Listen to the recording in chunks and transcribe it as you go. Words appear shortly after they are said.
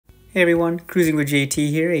Hey everyone, Cruising with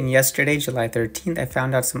JT here, and yesterday, July 13th, I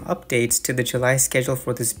found out some updates to the July schedule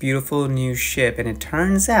for this beautiful new ship, and it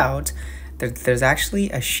turns out that there's actually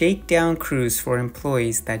a shakedown cruise for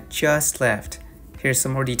employees that just left. Here's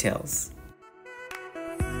some more details.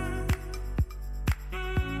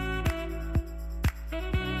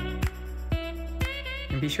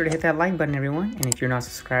 And be sure to hit that like button, everyone, and if you're not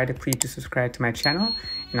subscribed, please do subscribe to my channel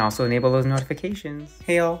and also enable those notifications.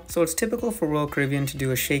 Hey y'all, so it's typical for Royal Caribbean to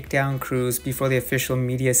do a shakedown cruise before the official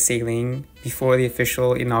media sailing, before the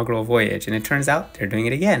official inaugural voyage, and it turns out they're doing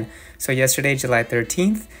it again. So yesterday, July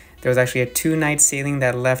 13th, there was actually a 2-night sailing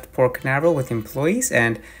that left Port Canaveral with employees,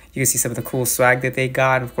 and you can see some of the cool swag that they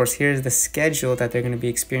got. And of course, here's the schedule that they're going to be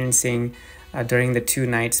experiencing during the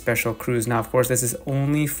 2-night special cruise. Now, of course, this is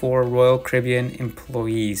only for Royal Caribbean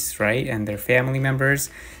employees, right? And their family members.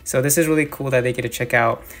 So this is really cool that they get to check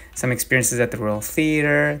out some experiences at the Royal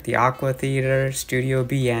Theater, the Aqua Theater, Studio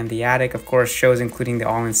B, and the Attic. Of course, shows including the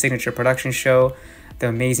All-In Signature production show, the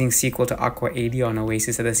amazing sequel to Aqua 80 on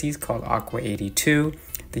Oasis of the Seas called Aqua 82,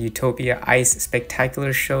 the Utopia Ice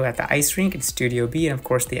Spectacular show at the Ice Rink in Studio B, and of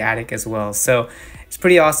course the Attic as well. So it's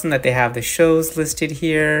pretty awesome that they have the shows listed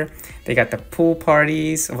here. They got the pool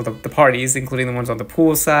parties, well, the parties, including the ones on the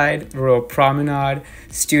pool side, the Royal Promenade,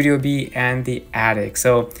 Studio B, and the Attic.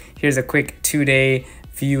 So here's a quick 2-day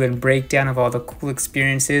view and breakdown of all the cool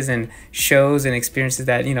experiences and shows and experiences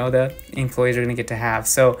that, you know, the employees are going to get to have.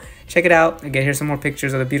 So check it out. Again, here's some more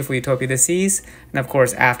pictures of the beautiful Utopia of the Seas. And of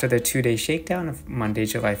course, after the 2-day shakedown of Monday,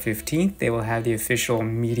 July 15th, they will have the official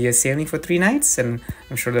media sailing for 3 nights. And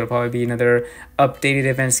I'm sure there'll probably be another updated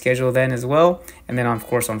event schedule then as well. And then, of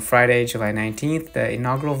course, on Friday, July 19th, the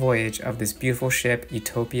inaugural voyage of this beautiful ship,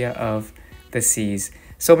 Utopia of the Seas.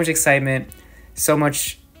 So much excitement, so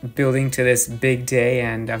much building to this big day,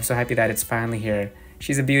 and I'm so happy that it's finally here.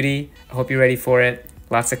 She's a beauty. I hope you're ready for it.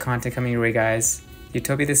 Lots of content coming your way, guys.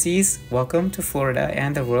 Utopia of the Seas, welcome to Florida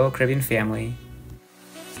and the Royal Caribbean family.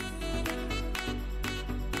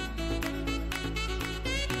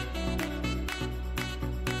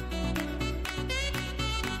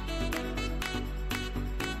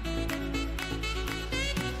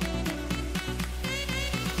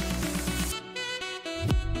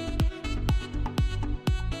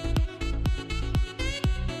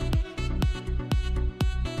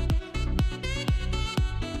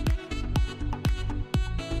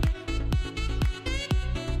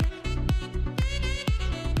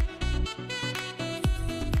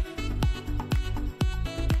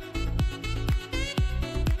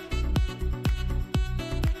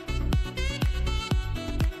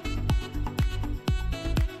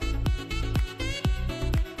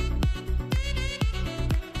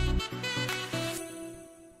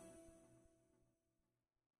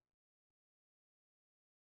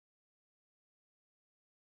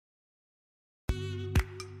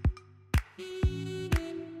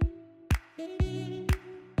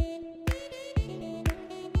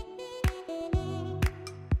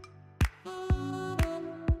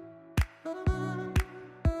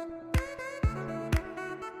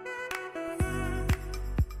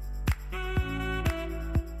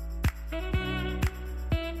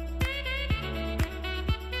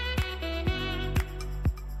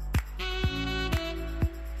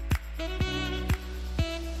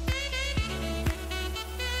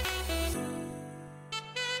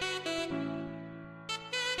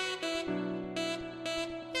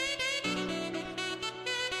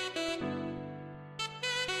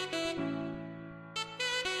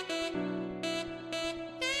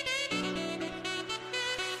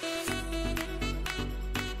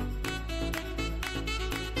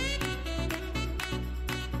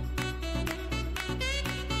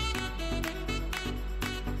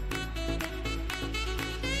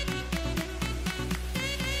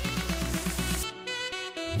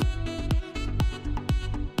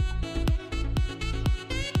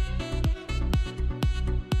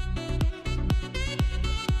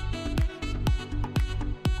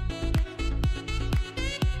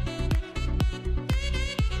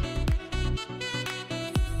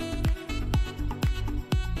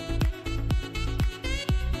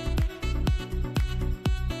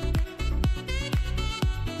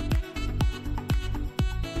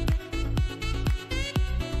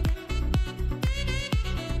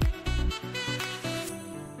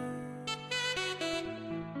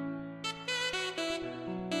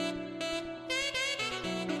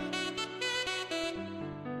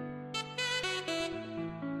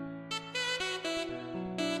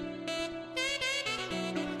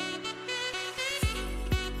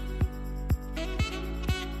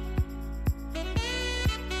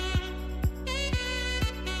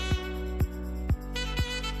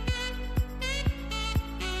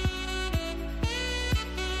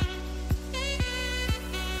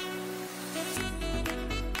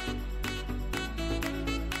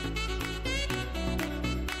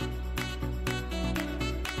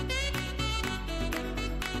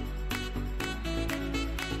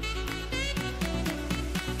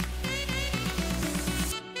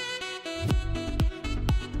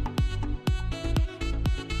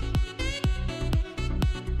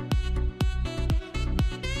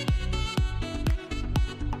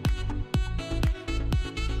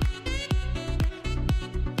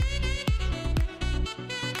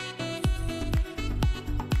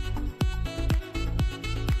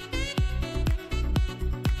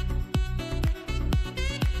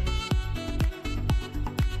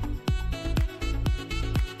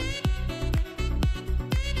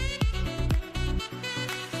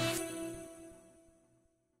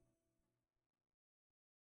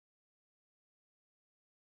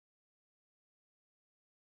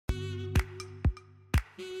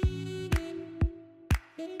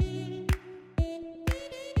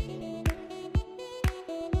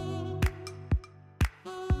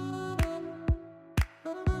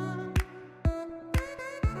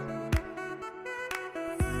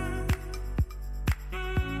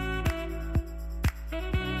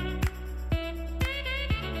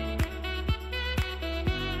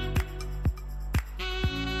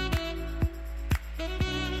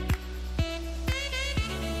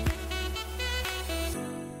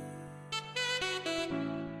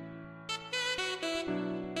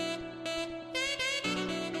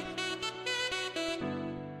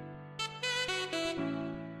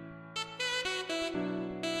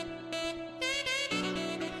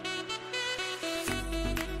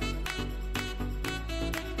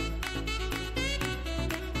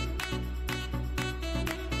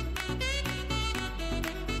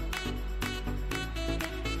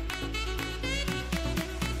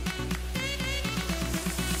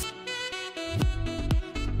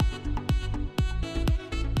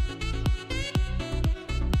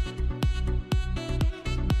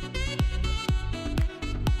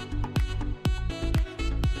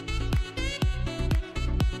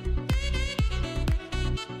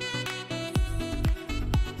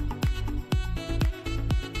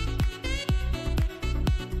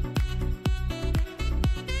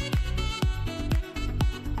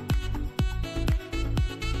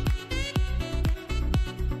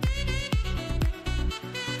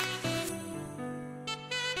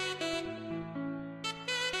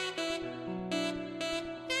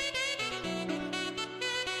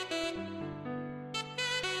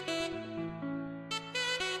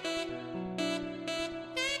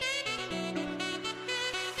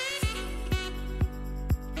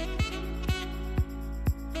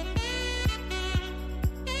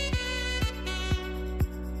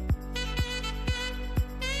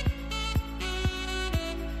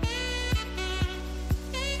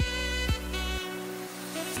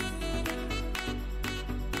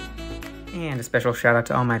 And a special shout out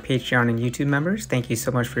to all my Patreon and YouTube members. Thank you so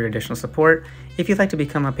much for your additional support. If you'd like to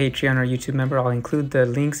become a Patreon or YouTube member, I'll include the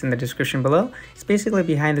links in the description below. It's basically a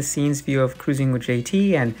behind the scenes view of cruising with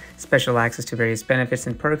JT and special access to various benefits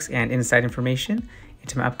and perks and inside information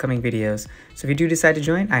into my upcoming videos. So if you do decide to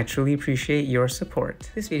join, I truly appreciate your support.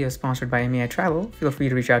 This video is sponsored by MEI Travel. Feel free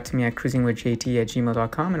to reach out to me at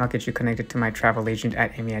cruisingwithjt@gmail.com and I'll get you connected to my travel agent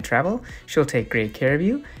at MEI Travel. She'll take great care of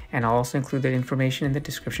you, and I'll also include the information in the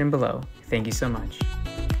description below. Thank you so much.